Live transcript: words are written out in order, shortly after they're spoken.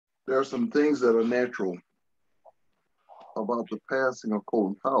there are some things that are natural about the passing of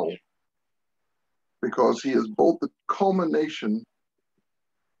Colin Powell, because he is both the culmination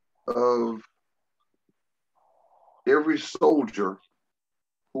of every soldier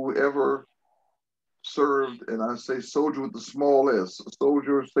who ever served, and I say soldier with the small s,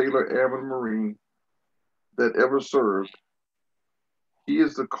 soldier, sailor, airman, marine, that ever served. He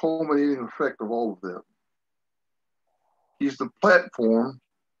is the culminating effect of all of them. He's the platform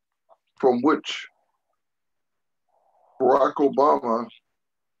from which Barack Obama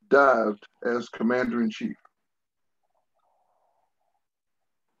dived as commander-in-chief.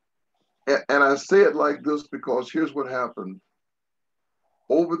 And I say it like this because here's what happened.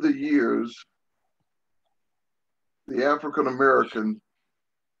 Over the years, the African American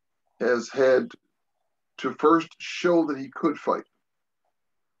has had to first show that he could fight,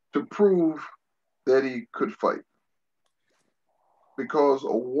 to prove that he could fight. Because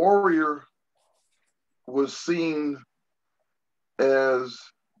a warrior was seen as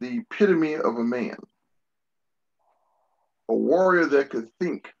the epitome of a man. A warrior that could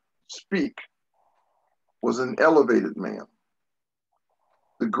think, speak, was an elevated man.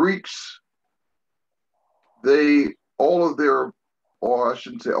 The Greeks, most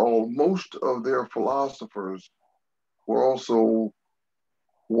of their philosophers were also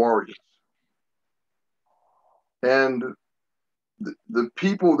warriors. And the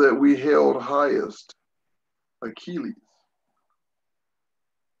people that we held highest, Achilles,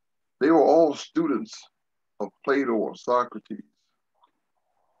 they were all students of Plato or Socrates.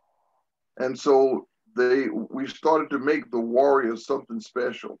 And so we started to make the warriors something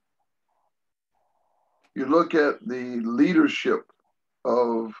special. You look at the leadership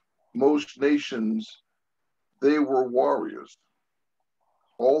of most nations, they were warriors.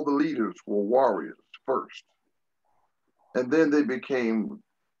 All the leaders were warriors first. And then they became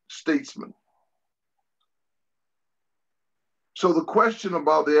statesmen. So the question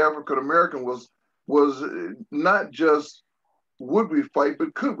about the African American was not just would we fight,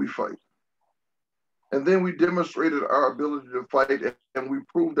 but could we fight? And then we demonstrated our ability to fight, and we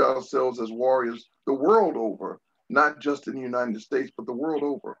proved ourselves as warriors the world over, not just in the United States, but the world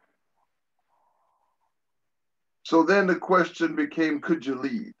over. So then the question became, could you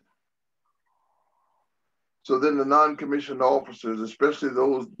lead? So then the non-commissioned officers, especially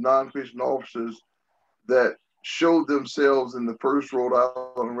those non-commissioned officers that showed themselves in the 1st Rhode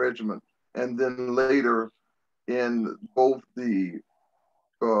Island Regiment, and then later in both the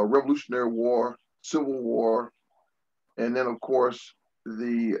Revolutionary War, Civil War, and then, of course,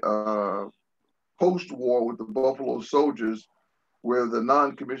 the post-war with the Buffalo Soldiers, where the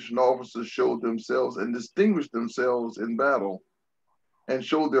non-commissioned officers showed themselves and distinguished themselves in battle and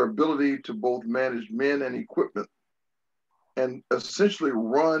showed their ability to both manage men and equipment and essentially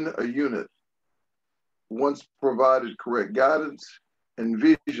run a unit once provided correct guidance and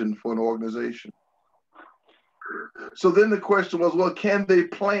vision for an organization. So then the question was, well, can they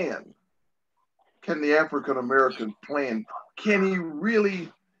plan? Can the African American plan? Can he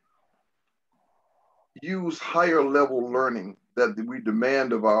really use higher level learning that we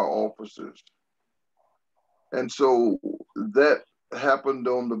demand of our officers? And so that happened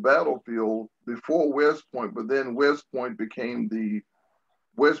on the battlefield before West Point, but then West Point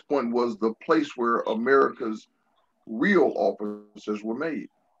was the place where America's real officers were made.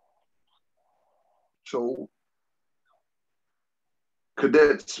 So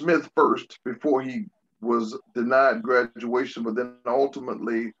Cadet Smith first, before he was denied graduation, but then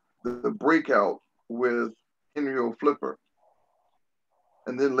ultimately the breakout with Henry O. Flipper,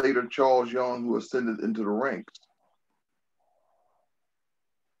 and then later Charles Young, who ascended into the ranks.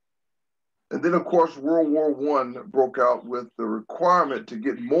 And then, of course, World War I broke out with the requirement to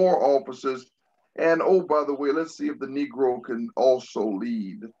get more officers. And, oh, by the way, let's see if the Negro can also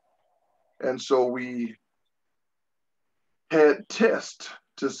lead. And so we had tests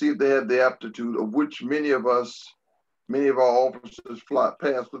to see if they had the aptitude, of which many of our officers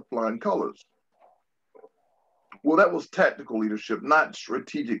passed with flying colors. Well, that was tactical leadership, not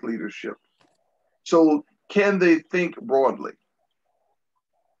strategic leadership. So can they think broadly?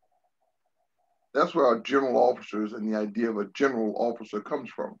 That's where our general officers and the idea of a general officer comes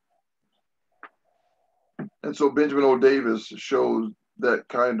from. And so Benjamin O. Davis shows that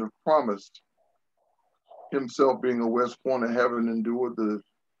kind of promise, himself being a West Pointer, having endured the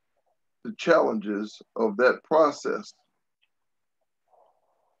challenges of that process.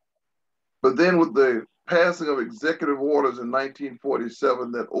 But then with the passing of executive orders in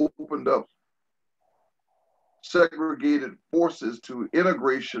 1947 that opened up segregated forces to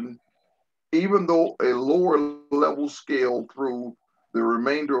integration, even though a lower level scale through the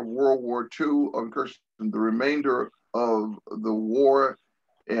remainder of World War II, the remainder of the war,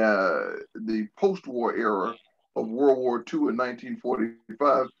 the post-war era of World War II in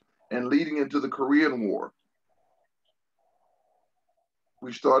 1945, and leading into the Korean War.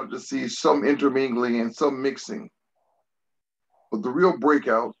 We started to see some intermingling and some mixing. But the real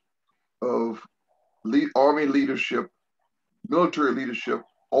breakout of Army leadership, military leadership,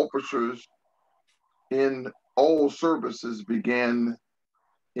 officers in all services began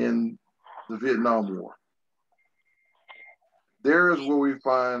in the Vietnam War. There is where we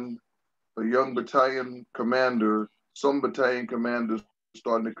find a young battalion commander, some battalion commanders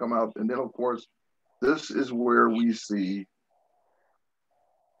starting to come out. And then, of course, this is where we see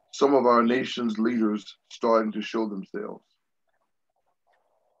some of our nation's leaders starting to show themselves.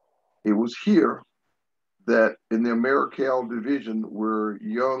 It was here that in the AmeriCal division where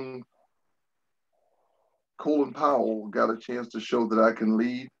young Colin Powell got a chance to show that I can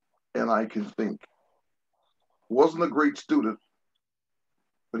lead and I can think. Wasn't a great student,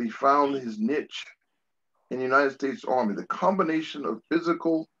 but he found his niche in the United States Army. The combination of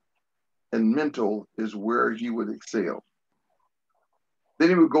physical and mental is where he would excel. Then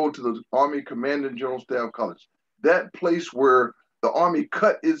he would go to the Army Command and General Staff College, that place where the Army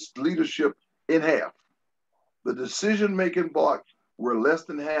cut its leadership in half. The decision-making block, where less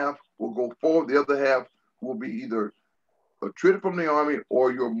than half will go forward, the other half will be either retreated from the Army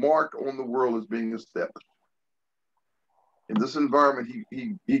or your mark on the world is being established. In this environment,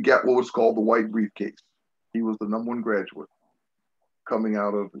 he got what was called the white briefcase. He was the #1 graduate coming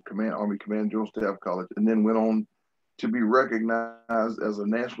out of the Army Command General Staff College, and then went on to be recognized as a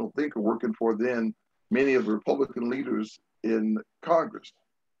national thinker, working for then many of the Republican leaders in Congress.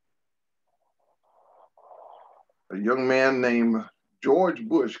 A young man named George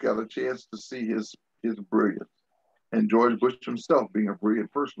Bush got a chance to see his brilliance. And George Bush himself, being a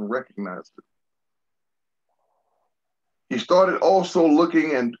brilliant person, recognized it. He started also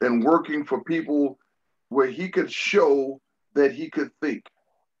looking and working for people where he could show that he could think.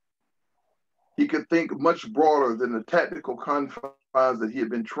 He could think much broader than the tactical confines that he had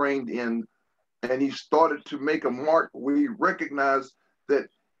been trained in. And he started to make a mark where he recognized that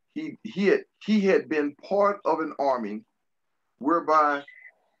he had been part of an army whereby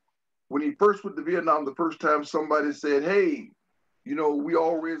when he first went to Vietnam the first time, somebody said, hey, you know, we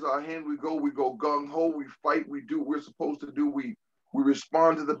all raise our hand, we go gung-ho, we fight, we do what we're supposed to do, we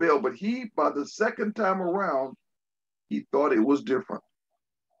respond to the bell. But he, by the second time around, he thought it was different.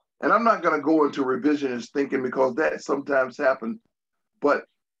 And I'm not going to go into revisionist thinking because that sometimes happens, but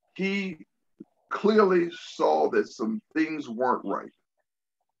he clearly saw that some things weren't right.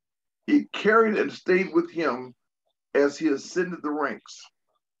 He carried and stayed with him as he ascended the ranks.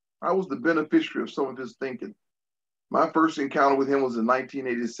 I was the beneficiary of some of his thinking. My first encounter with him was in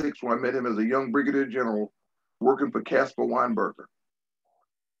 1986 when I met him as a young brigadier general working for Caspar Weinberger.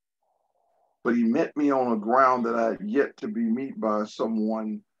 But he met me on a ground that I had yet to be met by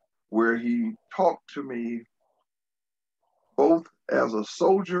someone where he talked to me both as a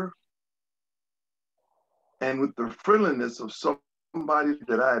soldier and with the friendliness of somebody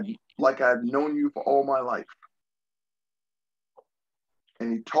that I'd known you for all my life.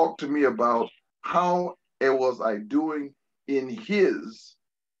 And he talked to me about how was I doing in his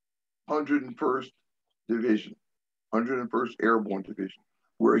 101st Division, 101st Airborne Division,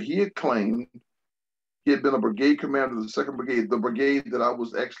 where he had claimed he had been a brigade commander of the 2nd Brigade, the brigade that I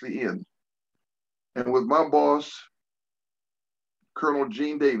was actually in. And with my boss, Colonel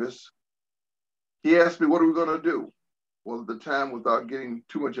Gene Davis, he asked me, what are we going to do? Well, at the time, without getting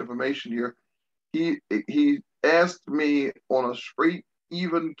too much information here, he asked me on a straight,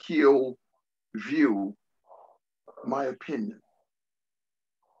 even keel view, my opinion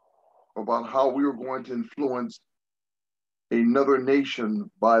about how we were going to influence another nation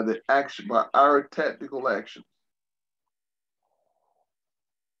by our tactical actions.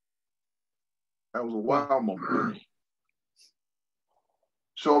 That was a wow moment.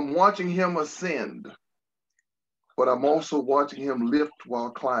 So I'm watching him ascend, but I'm also watching him lift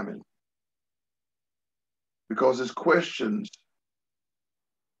while climbing, because his questions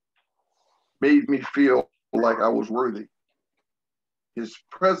made me feel like I was worthy. His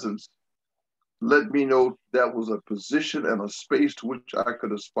presence let me know that was a position and a space to which I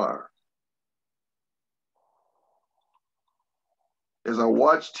could aspire. As I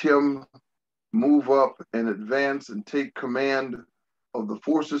watched him move up and advance and take command of the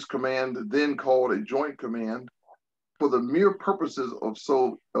Forces Command, then called a Joint Command, for the mere purposes of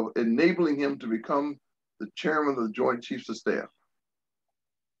enabling him to become the chairman of the Joint Chiefs of Staff.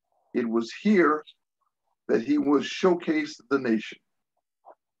 It was here that he was showcased the nation.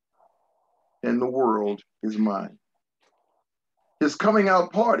 and the world is mine. His coming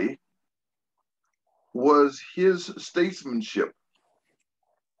out party was his statesmanship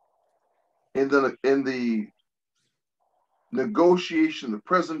in the negotiation, the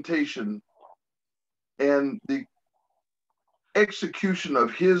presentation, and the execution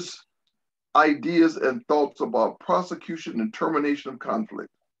of his ideas and thoughts about prosecution and termination of conflict.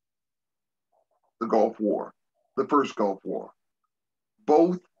 The Gulf War, the first Gulf War,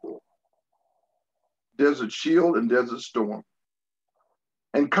 both Desert Shield and Desert Storm.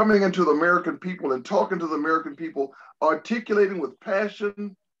 And coming into the American people and talking to the American people, articulating with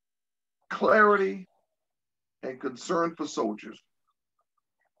passion, clarity, and concern for soldiers.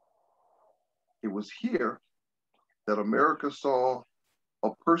 It was here that America saw a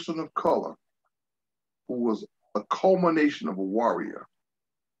person of color who was a culmination of a warrior,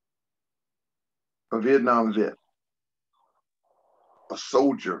 a Vietnam vet, a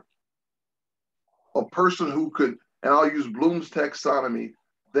soldier, a person who could, and I'll use Bloom's taxonomy,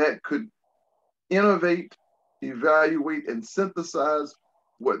 that could innovate, evaluate, and synthesize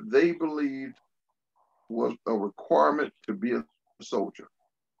what they believed was a requirement to be a soldier,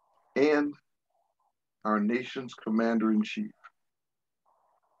 and our nation's commander-in-chief.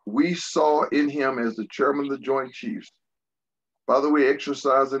 We saw in him, as the chairman of the Joint Chiefs, by the way,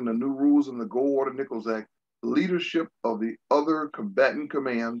 exercising the new rules in the Goldwater-Nichols Act, leadership of the other combatant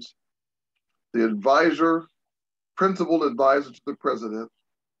commands, the advisor, principal advisor to the president,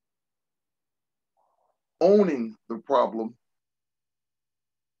 owning the problem,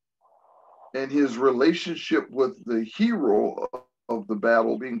 and his relationship with the hero of the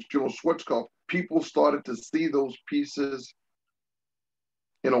battle, being General Schwarzkopf. People started to see those pieces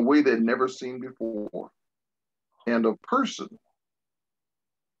in a way they'd never seen before. And a person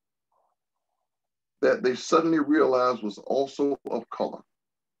that they suddenly realized was also of color.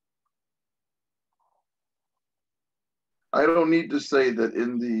 I don't need to say that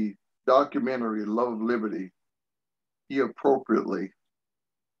in the documentary Love of Liberty, he appropriately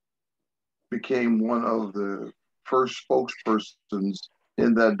became one of the first spokespersons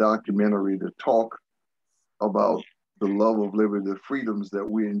in that documentary to talk about the love of liberty, the freedoms that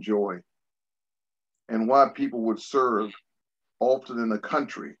we enjoy, and why people would serve often in a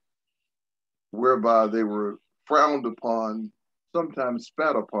country whereby they were frowned upon, sometimes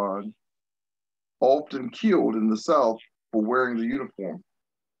spat upon, often killed in the South for wearing the uniform.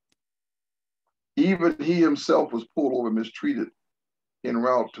 Even he himself was pulled over and mistreated en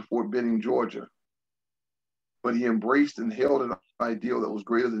route to Fort Benning, Georgia. But he embraced and held an ideal that was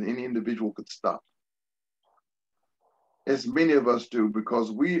greater than any individual could stop. As many of us do,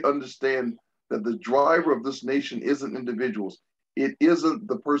 because we understand that the driver of this nation isn't individuals. It isn't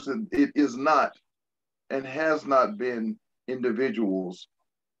the person, it is not and has not been individuals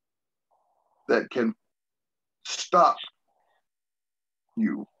that can stop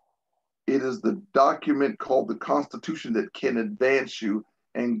you. It is the document called the Constitution that can advance you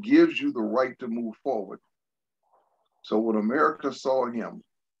and gives you the right to move forward. So when America saw him,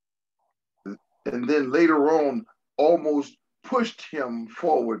 and then later on almost pushed him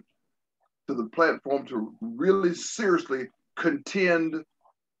forward to the platform to really seriously contend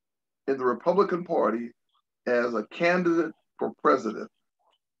in the Republican Party as a candidate for president,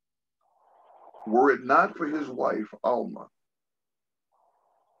 were it not for his wife, Alma,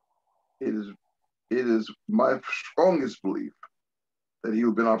 it is my strongest belief that he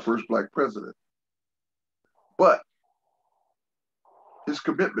would have been our first Black president. But his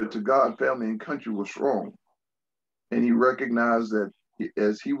commitment to God, family, and country was strong. And he recognized that,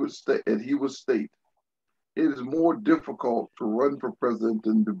 as he would state, it is more difficult to run for president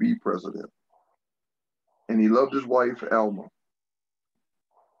than to be president. And he loved his wife, Alma.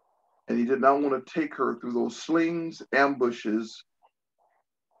 And he did not want to take her through those slings, ambushes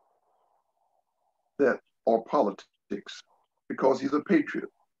that are politics, because he's a patriot.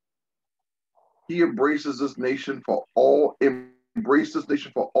 He embraces this nation for all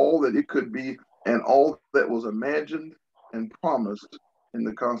that it could be and all that was imagined and promised in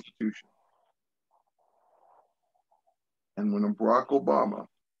the Constitution. And when Barack Obama,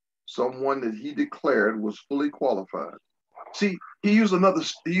 someone that he declared was fully qualified. See, he used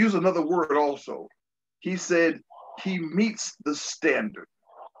another word also. He said he meets the standard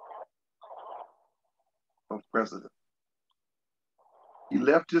of president. He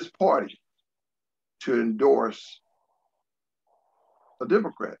left his party to endorse a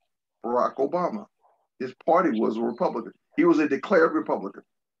Democrat, Barack Obama. His party was a Republican. He was a declared Republican.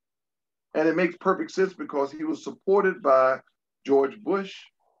 And it makes perfect sense because he was supported by George Bush,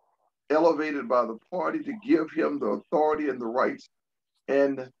 elevated by the party to give him the authority and the rights.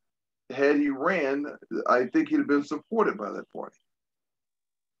 And had he ran, I think he'd have been supported by that party.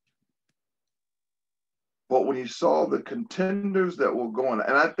 But when he saw the contenders that were going,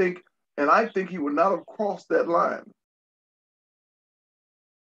 and I think he would not have crossed that line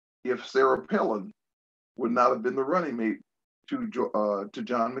if Sarah Palin would not have been the running mate to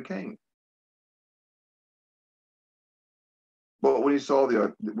John McCain. But when he saw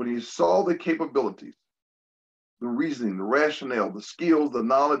the capabilities, the reasoning, the rationale, the skills, the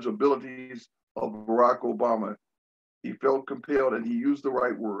knowledge, abilities of Barack Obama, he felt compelled, and he used the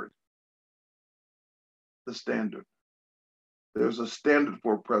right word, the standard. There's a standard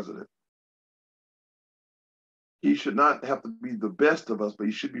for a president. He should not have to be the best of us, but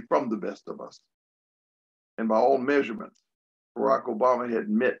he should be from the best of us. And by all measurements, Barack Obama had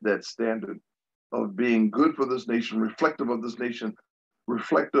met that standard of being good for this nation, reflective of this nation,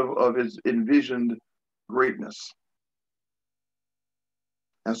 reflective of his envisioned greatness.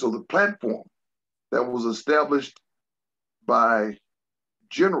 And so the platform that was established by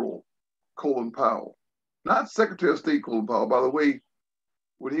General Colin Powell, not Secretary of State Colin Powell, by the way,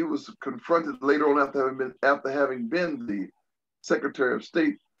 when he was confronted later on after having been the Secretary of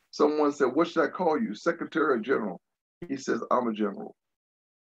State, someone said, "What should I call you, Secretary or General?" He says, "I'm a general."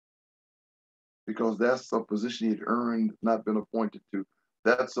 Because that's a position he'd earned, not been appointed to.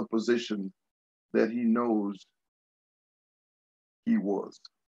 That's a position that he knows he was.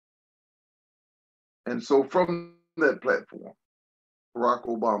 And so from that platform, Barack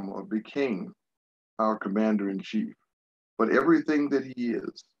Obama became our commander-in-chief. But everything that he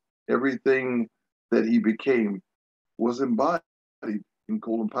is, everything that he became was embodied in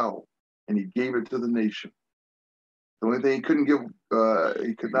Colin Powell, and he gave it to the nation. The only thing he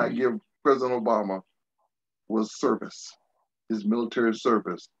could not give President Obama was service, his military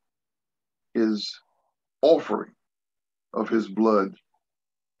service, his offering of his blood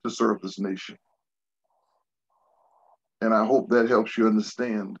to serve this nation. And I hope that helps you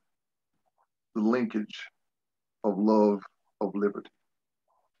understand the linkage of love of liberty.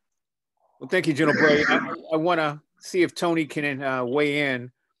 Well, thank you, General Bray. I want to see if Tony can weigh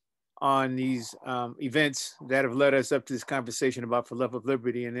in on these events that have led us up to this conversation about For Love of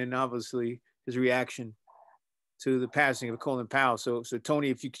Liberty, and then obviously his reaction to the passing of Colin Powell. So Tony,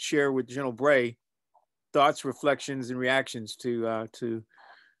 if you could share with General Bray thoughts, reflections, and reactions to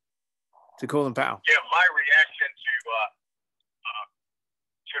Colin Powell. Yeah, my reaction to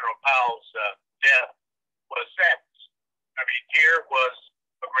General Powell's death was sadness. I mean, here was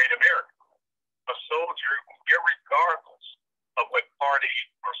a great American, a soldier who, irregardless of what party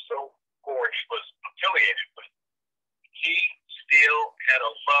or so corps he was affiliated with, he still had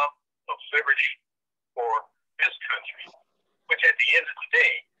a love of liberty for this country, which at the end of the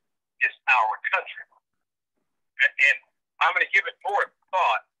day is our country. And I'm going to give it more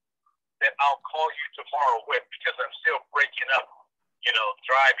thought that I'll call you tomorrow with, because I'm still breaking up,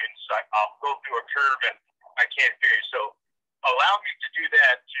 driving. So I'll go through a curve and I can't hear you. So allow me to do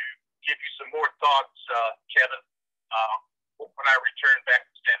that to give you some more thoughts, Kevin, when I return back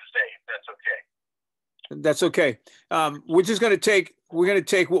to San Jose, if that's okay. That's okay. We're going to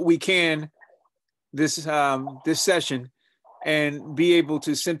take what we can this session and be able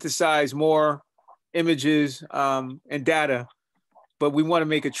to synthesize more images and data, but we want to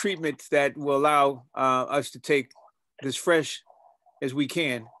make a treatment that will allow us to take this fresh as we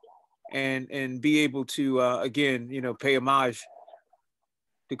can and be able to again, pay homage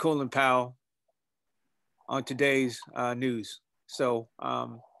to Colin Powell on today's news. So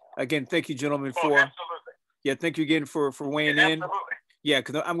again, thank you, gentlemen, thank you again for weighing in. Yeah,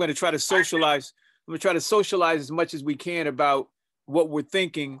 because I'm going to try to socialize. I'm going to try to socialize as much as we can about what we're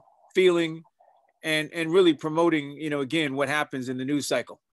thinking, feeling, and really promoting, again, what happens in the news cycle.